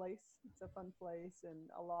neat place. It's a fun place and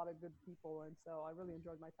a lot of good people. And so I really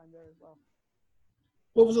enjoyed my time there as well.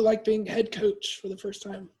 What was it like being head coach for the first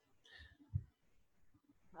time?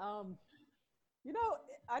 You know,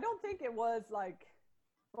 I don't think it was like,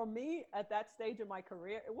 for me at that stage of my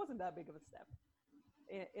career, it wasn't that big of a step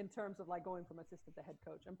in terms of like going from assistant to head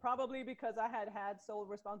coach. And probably because I had sole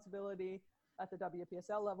responsibility at the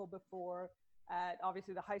WPSL level before, at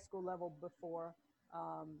obviously the high school level before,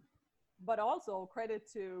 but also credit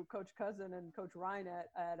to Coach Cousin and Coach Ryan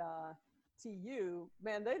at TU.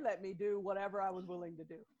 Man, they let me do whatever I was willing to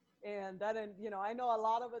do. And that, you know, I know a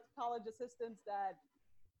lot of college assistants that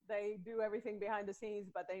they do everything behind the scenes,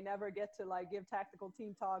 but they never get to like give tactical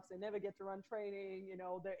team talks. They never get to run training. You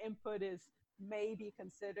know, their input is maybe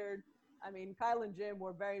considered. I mean, Kyle and Jim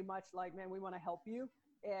were very much like, man, we want to help you.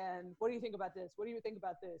 And what do you think about this? What do you think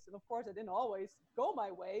about this? And of course, I didn't always go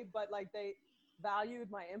my way, but like they valued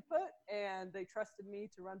my input and they trusted me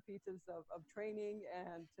to run pieces of training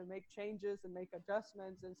and to make changes and make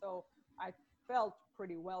adjustments. And so I felt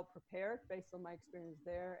pretty well prepared based on my experience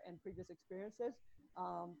there and previous experiences.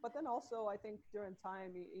 But then also, I think during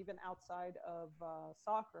time, even outside of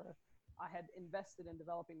soccer, I had invested in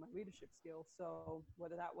developing my leadership skills. So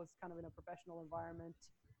whether that was kind of in a professional environment,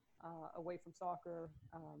 away from soccer,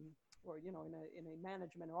 or, you know, in a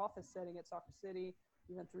management or office setting at Soccer City,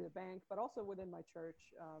 even through the bank, but also within my church.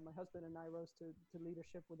 My husband and I rose to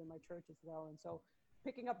leadership within my church as well. And so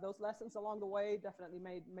picking up those lessons along the way definitely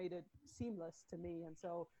made it seamless to me. And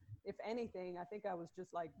so if anything, I think I was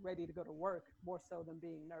just like ready to go to work more so than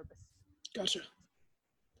being nervous. Gotcha.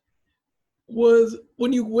 Was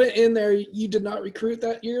when you went in there, you did not recruit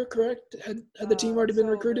that year, correct? Had the team already been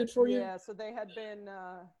recruited for you? Yeah, so they had been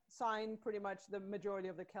signed pretty much the majority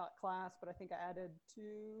of the class, but I think I added 2,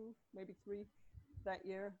 maybe 3 that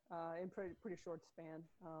year in pretty short span.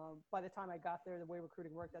 By the time I got there, the way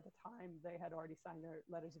recruiting worked at the time, they had already signed their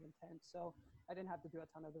letters of intent. So I didn't have to do a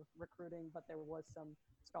ton of the recruiting, but there was some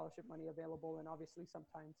scholarship money available. And obviously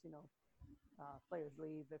sometimes, players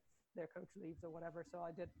leave if their coach leaves or whatever. So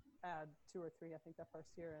I did add 2 or 3, I think, that first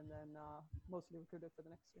year, and then mostly recruited for the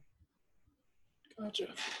next year.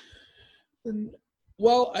 Gotcha. And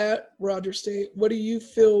while at Rogers State, what do you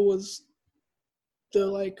feel was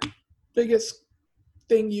the biggest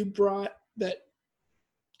thing you brought that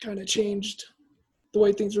kind of changed the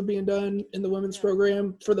way things were being done in the women's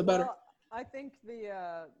program for the better? Well, I think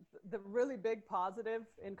the really big positive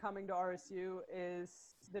in coming to RSU is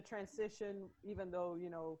the transition, even though,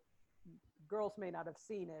 girls may not have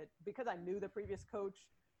seen it, because I knew the previous coach,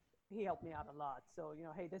 he helped me out a lot. So,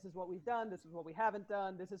 hey, this is what we've done. This is what we haven't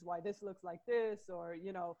done. This is why this looks like this. Or,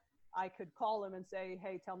 I could call him and say,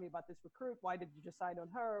 hey, tell me about this recruit. Why did you decide on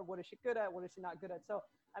her? What is she good at? What is she not good at? So,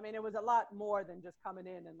 I mean, it was a lot more than just coming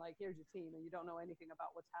in and like, here's your team and you don't know anything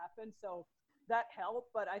about what's happened. So that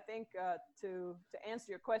helped. But I think to answer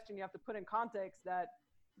your question, you have to put in context that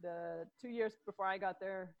the 2 years before I got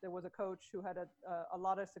there, there was a coach who had a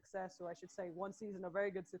lot of success, or I should say one season of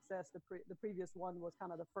very good success. The previous one was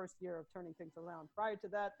kind of the first year of turning things around. Prior to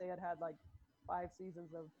that, they had like 5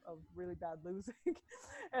 seasons of really bad losing.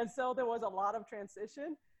 And so there was a lot of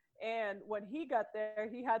transition. And when he got there,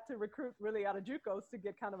 he had to recruit really out of JUCOs to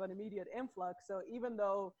get kind of an immediate influx. So even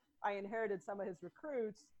though I inherited some of his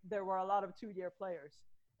recruits, there were a lot of 2-year players.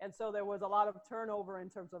 And so there was a lot of turnover in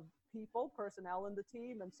terms of personnel in the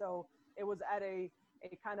team. And so it was at a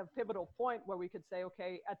kind of pivotal point where we could say,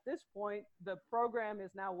 okay, at this point, the program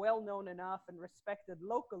is now well known enough and respected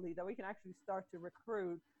locally that we can actually start to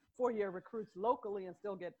recruit 4-year recruits locally and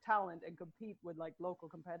still get talent and compete with like local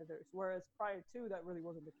competitors. Whereas prior to that really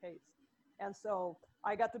wasn't the case. And so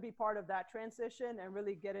I got to be part of that transition and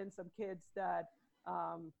really get in some kids that,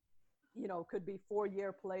 could be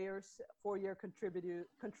 4-year players, 4-year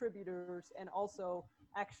contributors, and also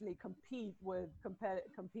actually compete with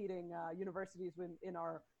competing universities in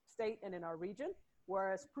our state and in our region,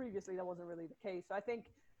 whereas previously that wasn't really the case. So I think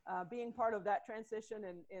being part of that transition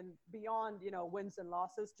and beyond, wins and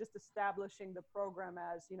losses, just establishing the program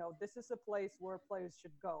as, this is a place where players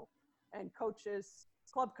should go. And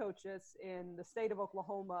club coaches in the state of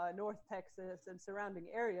Oklahoma, North Texas, and surrounding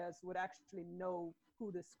areas would actually know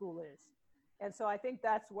who this school is. And so I think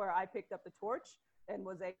that's where I picked up the torch and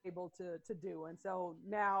was able to do. And so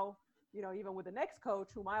now, even with the next coach,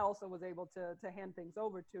 whom I also was able to hand things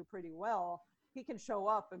over to pretty well, he can show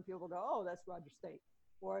up and people go, oh, that's Rogers State.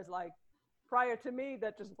 Whereas like prior to me,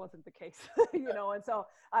 that just wasn't the case, and so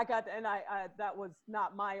I that was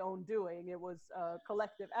not my own doing. It was a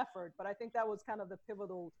collective effort, but I think that was kind of the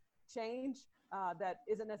pivotal change that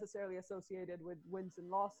isn't necessarily associated with wins and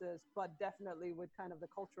losses, but definitely with kind of the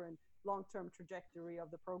culture and long-term trajectory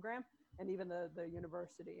of the program and even the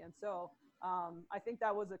university. And so I think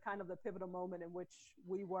that was a kind of the pivotal moment in which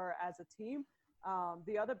we were as a team.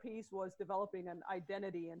 The other piece was developing an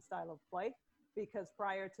identity and style of play, because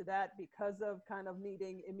prior to that, because of kind of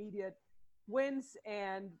needing immediate wins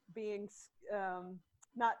and being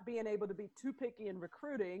not being able to be too picky in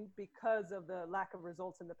recruiting because of the lack of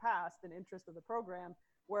results in the past and interest of the program.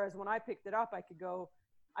 Whereas when I picked it up, I could go,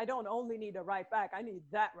 I don't only need a right back, I need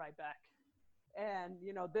that right back. And,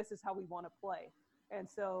 this is how we want to play. And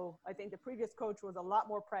so I think the previous coach was a lot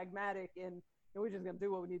more pragmatic in, we're just going to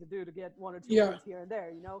do what we need to do to get 1 or 2 wins here and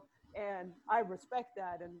there, And I respect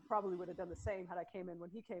that and probably would have done the same had I came in when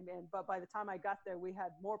he came in. But by the time I got there, we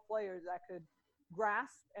had more players that could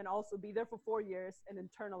grasp and also be there for 4 years and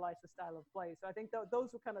internalize the style of play. So I think those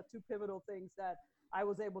were kind of 2 pivotal things that I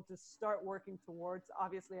was able to start working towards.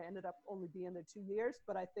 Obviously, I ended up only being there 2 years,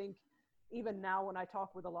 but I think even now when I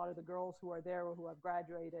talk with a lot of the girls who are there or who have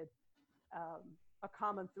graduated, a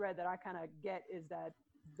common thread that I kind of get is that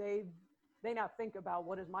they now think about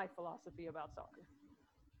what is my philosophy about soccer.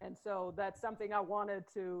 And so that's something I wanted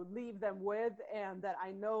to leave them with, and that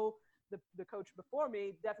I know the coach before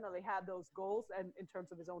me definitely had those goals and in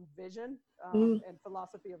terms of his own vision and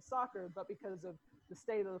philosophy of soccer, but because of the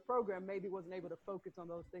state of the program, maybe wasn't able to focus on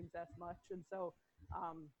those things as much. And so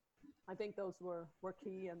I think those were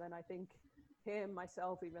key. And then I think him,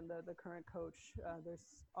 myself, even the current coach,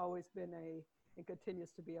 there's always been and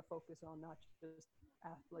continues to be a focus on not just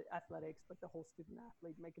athletics, but the whole student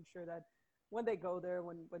athlete, making sure that when they go there,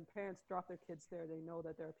 when parents drop their kids there, they know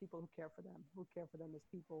that there are people who care for them as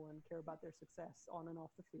people and care about their success on and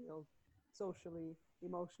off the field, socially,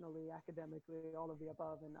 emotionally, academically, all of the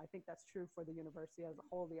above. And I think that's true for the university as a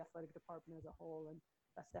whole, the athletic department as a whole. And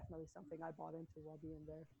that's definitely something I bought into while being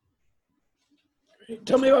there.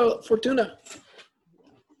 Tell me about Fortuna.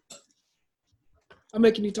 I'm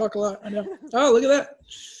making you talk a lot. I know. Oh, look at that.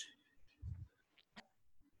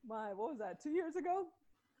 What was that, 2 years ago?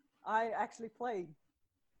 I actually played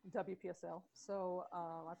WPSL. So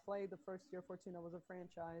I played the first year Fortuna was a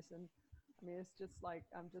franchise. And I mean, it's just like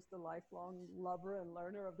I'm just a lifelong lover and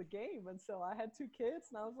learner of the game. And so I had 2 kids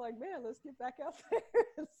and I was like, man, let's get back out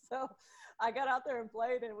there. So I got out there and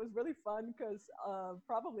played, and it was really fun because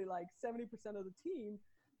probably like 70% of the team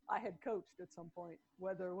I had coached at some point,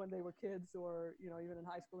 whether when they were kids or, even in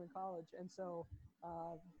high school and college. And so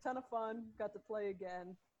ton of fun, got to play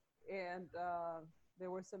again. And there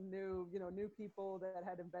were some new people that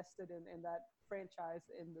had invested in that franchise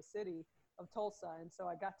in the city of Tulsa. And so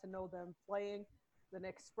I got to know them playing. The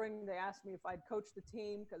next spring, they asked me if I'd coach the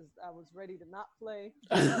team because I was ready to not play.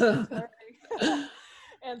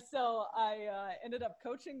 And so I ended up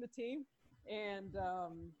coaching the team. And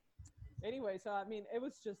anyway, so I mean,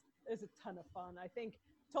 it's a ton of fun. I think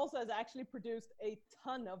Tulsa has actually produced a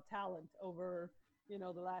ton of talent over,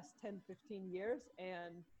 the last 10, 15 years.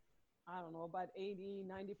 And I don't know, about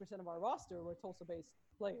 80-90% of our roster were Tulsa-based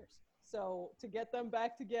players. So to get them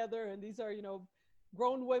back together, and these are,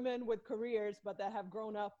 grown women with careers, but that have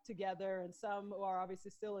grown up together, and some are obviously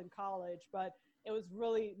still in college, but it was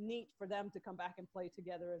really neat for them to come back and play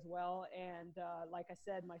together as well. And like I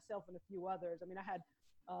said, myself and a few others, I mean, I had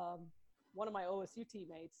one of my OSU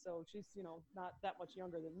teammates, so she's, not that much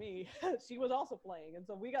younger than me. She was also playing. And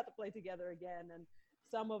so we got to play together again. And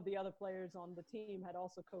some of the other players on the team had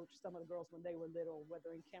also coached some of the girls when they were little,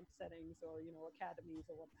 whether in camp settings or, academies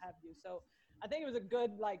or what have you. So I think it was a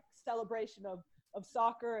good, celebration of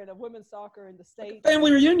soccer and of women's soccer in the state. Like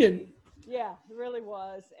family reunion. Yeah, it really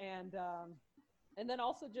was. And then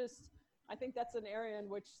also just, I think that's an area in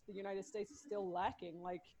which the United States is still lacking.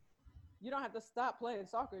 Like, you don't have to stop playing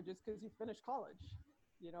soccer just because you finished college,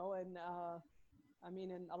 and I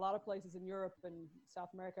mean, in a lot of places in Europe and South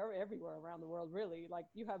America, or everywhere around the world, really, like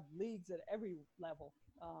you have leagues at every level.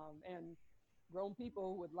 And grown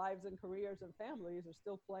people with lives and careers and families are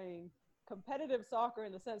still playing competitive soccer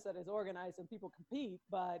in the sense that it's organized and people compete,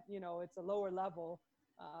 but, it's a lower level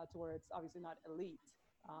to where it's obviously not elite.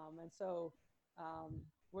 And so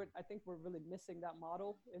I think we're really missing that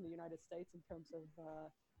model in the United States in terms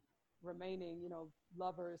of remaining,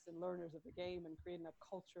 lovers and learners of the game and creating a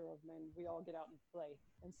culture of, man, we all get out and play.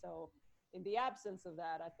 And so in the absence of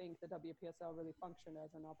that, I think the WPSL really functioned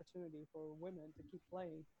as an opportunity for women to keep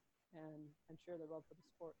playing and share their love for the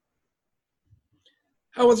sport.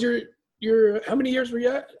 How was how many years were you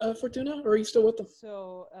at Fortuna, or are you still with them?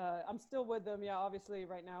 So I'm still with them. Yeah, obviously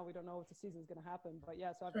right now we don't know if the season's going to happen, but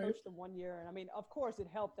yeah, so I've coached them 1 year. And I mean, of course it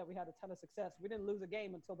helped that we had a ton of success. We didn't lose a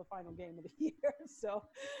game until the final game of the year. So,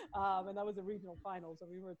 and that was the regional finals. So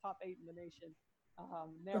we were top 8 in the nation.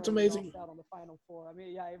 That's amazing. Out on the final 4. I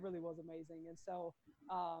mean, yeah, it really was amazing. And so,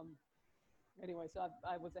 anyway, so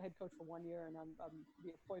I was a head coach for 1 year, and I'm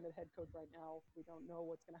the appointed head coach right now. We don't know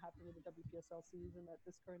what's going to happen with the WPSL season at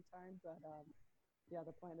this current time, but yeah,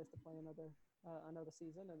 the plan is to play another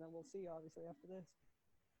season, and then we'll see, obviously, after this.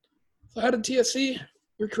 So how did TSC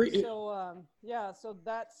recruit you? So so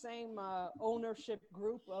that same ownership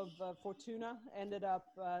group of Fortuna ended up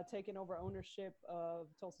taking over ownership of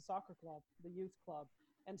Tulsa Soccer Club, the youth club.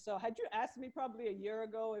 And so had you asked me probably a year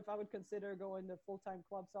ago if I would consider going to full-time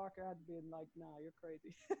club soccer, I'd been like, nah, you're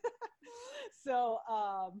crazy. So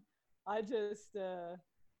I just,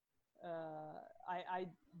 I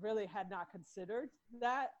really had not considered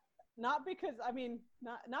that. Not because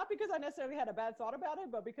I necessarily had a bad thought about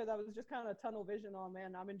it, but because I was just kind of tunnel vision on,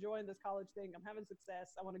 man, I'm enjoying this college thing. I'm having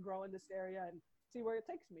success. I want to grow in this area and see where it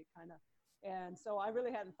takes me, kind of. And so I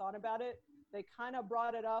really hadn't thought about it. They kind of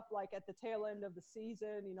brought it up like at the tail end of the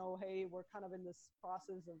season, hey, we're kind of in this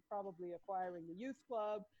process of probably acquiring the youth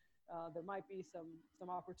club. There might be some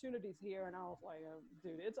opportunities here. And I was like,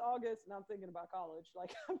 dude, it's August and I'm thinking about college.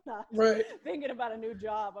 Like, I'm not thinking about a new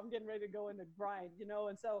job. I'm getting ready to go into grind,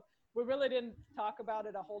 And so we really didn't talk about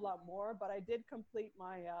it a whole lot more, but I did complete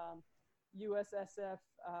my USSF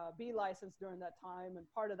B license during that time. And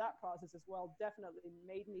part of that process as well definitely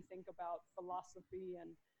made me think about philosophy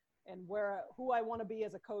and who I want to be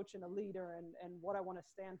as a coach and a leader and what I want to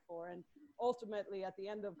stand for. And ultimately at the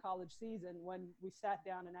end of college season, when we sat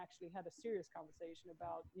down and actually had a serious conversation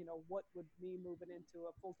about, what would me moving into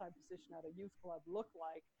a full-time position at a youth club look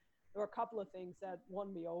like, there were a couple of things that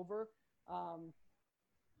won me over.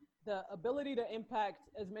 The ability to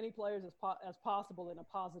impact as many players as possible in a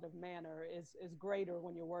positive manner is greater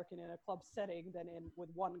when you're working in a club setting than with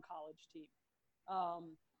one college team.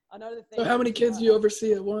 Another thing. So how many kids do you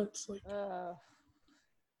oversee at once? I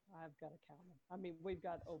I've got to count them. I mean, we've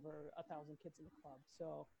got over 1,000 kids in the club,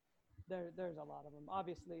 so there's a lot of them.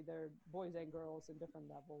 Obviously, they're boys and girls in different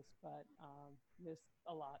levels, but there's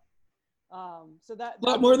a lot. So that A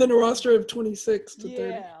lot more than a roster of 26 to 30.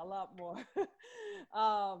 Yeah, a lot more.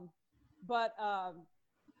 But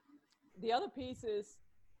the other piece is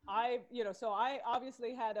so I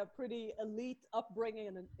obviously had a pretty elite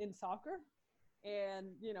upbringing in soccer, and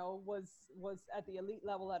was at the elite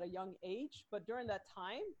level at a young age. But during that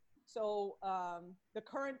time, so the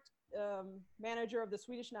current manager of the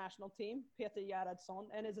Swedish national team, Peter Gerhardsson,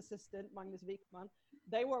 and his assistant Magnus Wikman,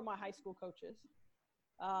 they were my high school coaches.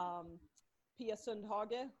 Pia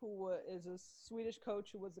Sundhage, who is a Swedish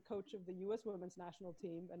coach who was the coach of the U.S. women's national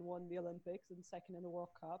team and won the Olympics and second in the World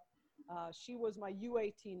Cup. She was my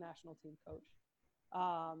U18 national team coach.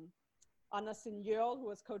 Anna Signol, who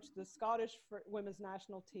has coached the Scottish women's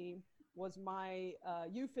national team, was my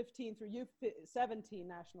U15 through U17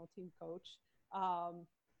 national team coach.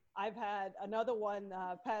 I've had another one,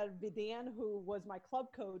 Per Vidén, who was my club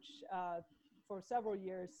coach for several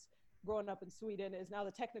years growing up in Sweden, is now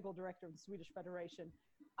the technical director of the Swedish Federation.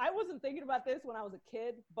 I wasn't thinking about this when I was a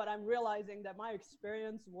kid, but I'm realizing that my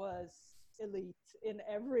experience was elite in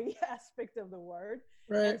every aspect of the word.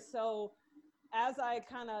 Right. And so as I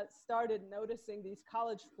kind of started noticing these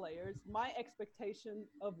college players, my expectation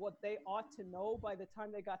of what they ought to know by the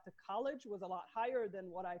time they got to college was a lot higher than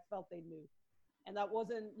what I felt they knew. And that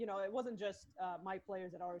wasn't, it wasn't just my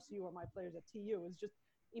players at RSU or my players at TU. It was just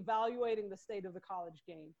evaluating the state of the college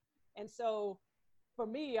game. And so for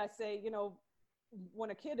me, I say, when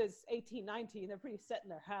a kid is 18, 19, they're pretty set in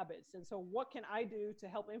their habits. And so what can I do to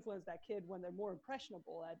help influence that kid when they're more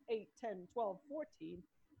impressionable at 8, 10, 12, 14,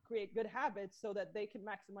 create good habits so that they can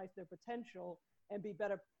maximize their potential and be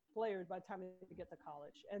better players by the time they get to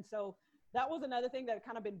college. And so that was another thing that had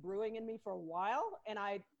kind of been brewing in me for a while. And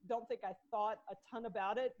I don't think I thought a ton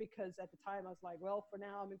about it because at the time I was like, well, for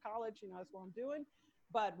now I'm in college, that's what I'm doing.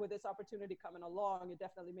 But with this opportunity coming along, it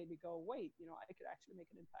definitely made me go, wait, I could actually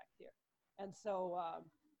make an impact here. And so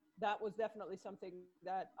that was definitely something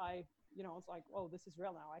that I was like, oh, this is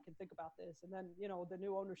real now. I can think about this. And then, the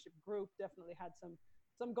new ownership group definitely had some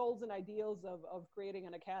goals and ideals of creating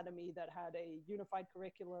an academy that had a unified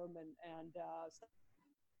curriculum and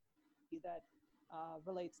that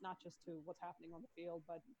relates not just to what's happening on the field,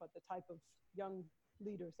 but the type of young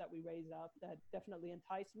leaders that we raise up that definitely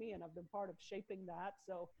enticed me, and I've been part of shaping that.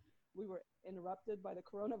 So we were interrupted by the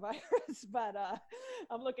coronavirus, but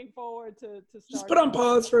I'm looking forward to just put on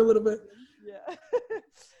pause for a little bit. Yeah.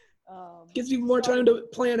 Gives you more time to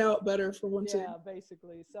plan out better for one team. Yeah,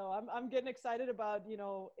 basically. So I'm getting excited about,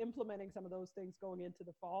 implementing some of those things going into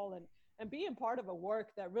the fall and being part of a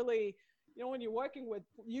work that really, when you're working with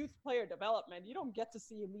youth player development, you don't get to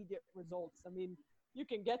see immediate results. I mean, you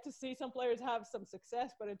can get to see some players have some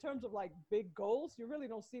success, but in terms of like big goals, you really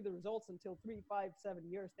don't see the results until 3, 5, 7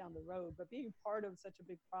 years down the road. But being part of such a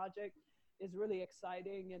big project is really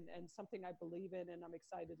exciting and something I believe in, and I'm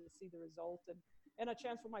excited to see the result and a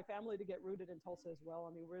chance for my family to get rooted in Tulsa as well.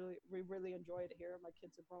 I mean, we really enjoy it here. My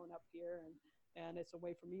kids have grown up here, and it's a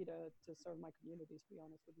way for me to serve my communities, to be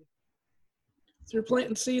honest with you. So you're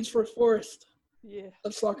planting seeds for a forest. Yeah.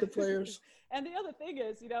 Of soccer players. And the other thing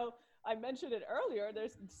is, I mentioned it earlier,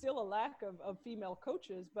 there's still a lack of female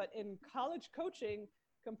coaches, but in college coaching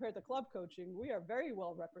compared to club coaching, we are very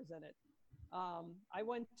well represented. I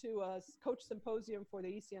went to a coach symposium for the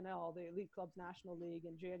ECNL, the Elite Clubs National League,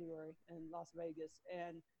 in January in Las Vegas.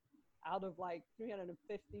 And out of like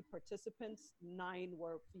 350 participants, 9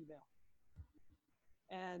 were female.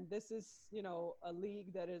 And this is, a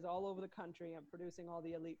league that is all over the country and producing all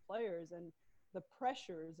the elite players. And the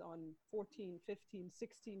pressures on 14, 15,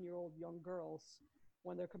 16-year-old young girls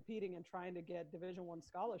when they're competing and trying to get Division I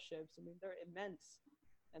scholarships, I mean, they're immense.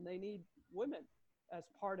 And they need women as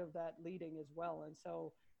part of that leading as well. And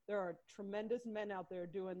so there are tremendous men out there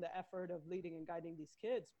doing the effort of leading and guiding these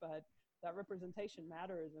kids, but that representation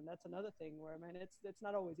matters. And that's another thing where, it's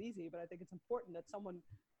not always easy, but I think it's important that someone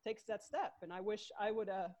takes that step. And I wish I would,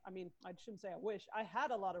 I shouldn't say I wish, I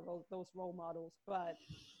had a lot of those role models, but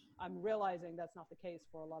I'm realizing that's not the case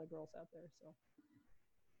for a lot of girls out there. So.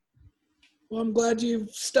 Well, I'm glad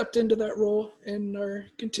you've stepped into that role and are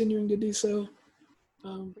continuing to do so.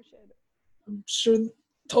 Appreciate it. I'm sure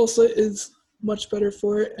Tulsa is much better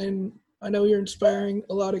for it, and I know you're inspiring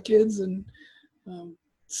a lot of kids, and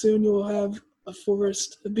soon you will have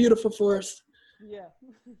a beautiful forest. Yeah.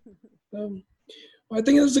 Well, I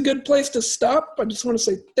think this is a good place to stop. I just want to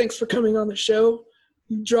say thanks for coming on the show.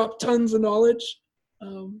 You dropped tons of knowledge.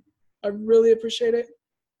 I really appreciate it,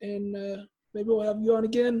 and maybe we'll have you on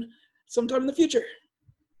again sometime in the future.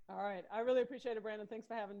 All right. I really appreciate it, Brandon. Thanks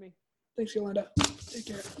for having me. Thanks, Yolanda. Take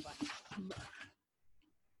care. Bye-bye. Bye.